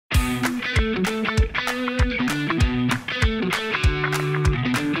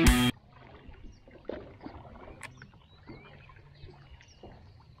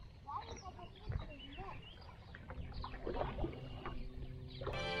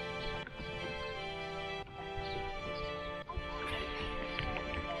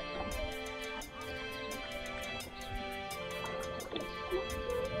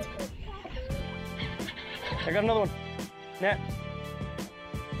I got another one. Net.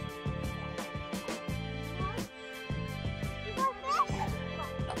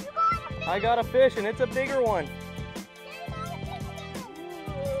 I got a fish and it's a bigger one.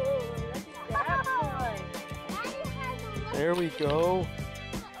 There we go.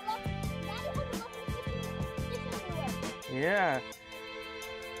 Yeah.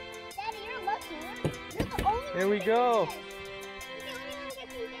 There we go.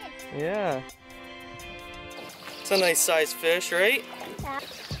 Yeah. It's a nice sized fish, right? Yeah.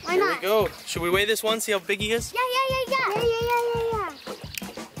 Why Here not? we go. Should we weigh this one, see how big he is? Yeah.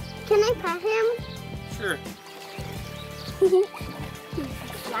 Can I pet him? Sure.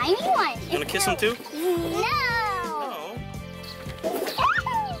 Slimy one. You want to kiss him too? No. No.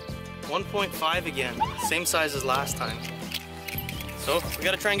 1.5 again. Same size as last time. So we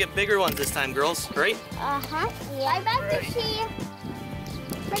gotta try and get bigger ones this time, girls, right? Uh-huh. Yeah. Bye-bye, fishy.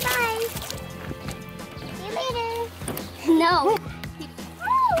 Bye-bye. See you later. No.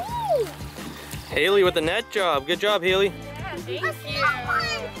 Haley with the net job. Good job, Haley. Yeah, thank you. A small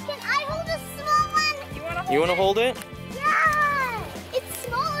one. Can I hold a small one? You wanna hold it? Yeah. It's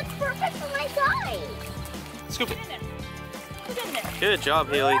small. It's perfect for my size. Scoop it. Put it in there. Put it in there. Good job,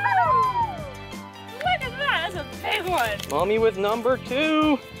 Haley. Look at that. That's a big one. Mommy with number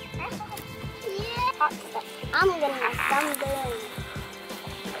 2. Yeah. I'm gonna have something.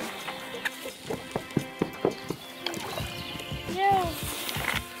 Yeah.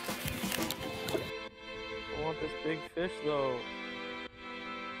 I want this big fish though.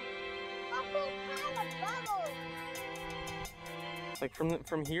 Like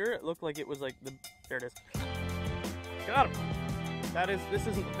from here, it looked like it was like the. There it is. Got him. This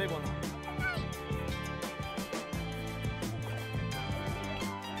isn't the big one.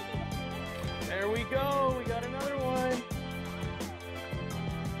 There we go. We got another one.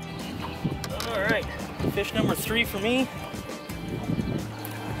 All right. Fish number 3 for me.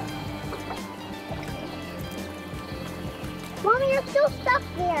 Mommy, you're still stuck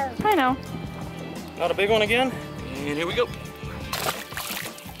there. I know. Got a big one again. And here we go.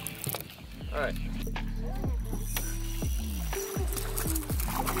 All right.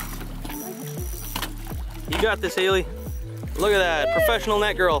 You got this, Haley. Look at that, professional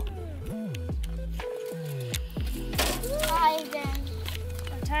net girl. Try again.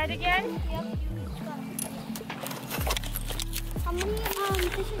 Try it again? Yep. How many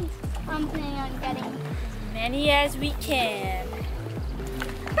fishes I'm planning on getting? Many as we can.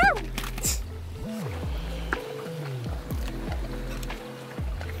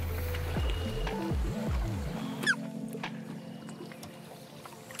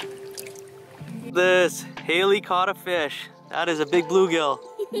 This, Haley caught a fish. That is a big bluegill.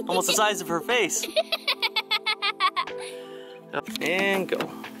 Almost the size of her face. And go.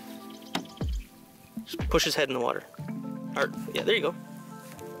 Just push his head in the water. Yeah, there you go.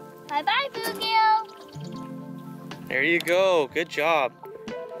 Bye-bye, bluegill. There you go, good job.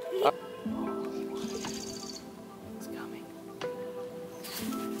 It's coming.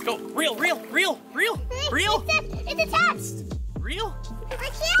 Go, reel. It's attached. Reel. I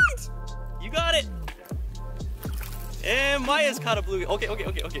can't. You got it. And Maya's caught a bluegill. Okay.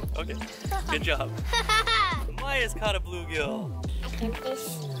 Good job. Maya's caught a bluegill.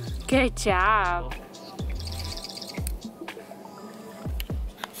 Good job.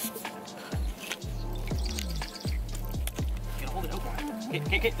 You gotta hold it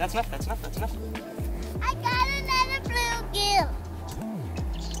open. Okay, that's enough. I got another bluegill.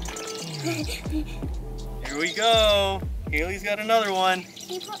 Here we go. Haley's got another one.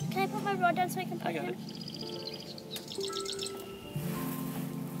 Can I put my rod down so I can put I got him? it.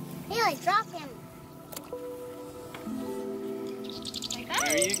 Haley, drop him.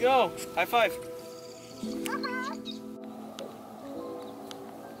 There you go. High five.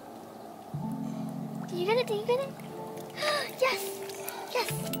 Do you get it? Yes!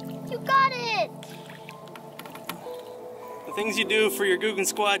 You got it! The things you do for your Guggen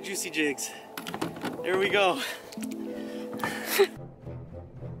Squad Juicy Jigs. There we go.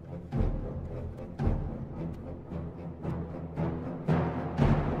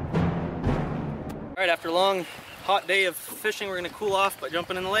 All right, after a long, hot day of fishing, we're gonna cool off by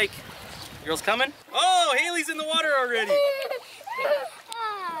jumping in the lake. Girls coming? Oh, Haley's in the water already.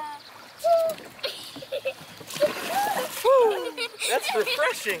 Woo, that's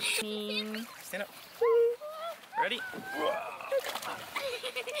refreshing. Stand up. Ready?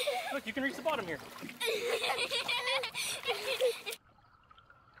 Look, you can reach the bottom here.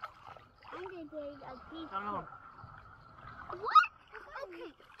 I'm gonna dig a deep Got another one. What?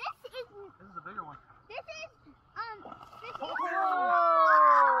 Okay, This is a bigger one. this is, Oh.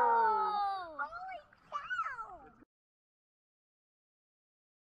 Holy cow!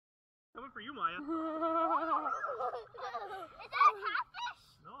 Coming for you, Maya. Is that a catfish?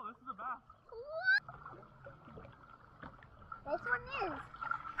 No, this is a bass. What? This one is.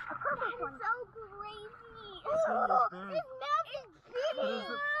 A perfect one. So crazy. This thing is big. His mouth is big.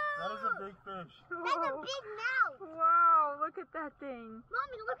 That is a big fish. That's a big mouth. Wow, look at that thing.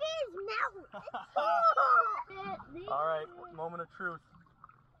 Mommy, look at his mouth. It's All right, moment of truth.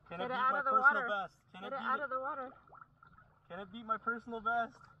 Can Get it it beat out my of the personal water. best? Can Get it it beat out it? of the water. Can it beat my personal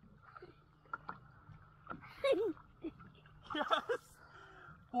best? Yes.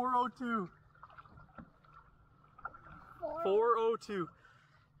 402. 402.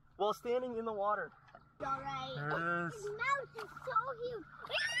 While standing in the water. Alright. There it is. His mouth is so huge.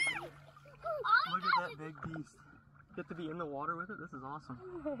 Look at that big beast. Get to be in the water with it? This is awesome.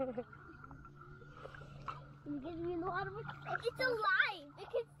 You get me in the water with it. It's alive. It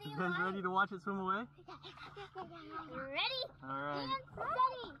can stay You guys alive. ready to watch it swim away? You ready? Alright. And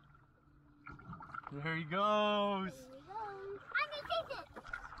steady. There he goes. Here we go. I'm gonna take it.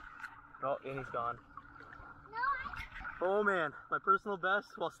 Oh, and he's gone. No, Oh man, my personal best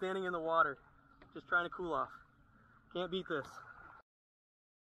while standing in the water. Just trying to cool off. Can't beat this.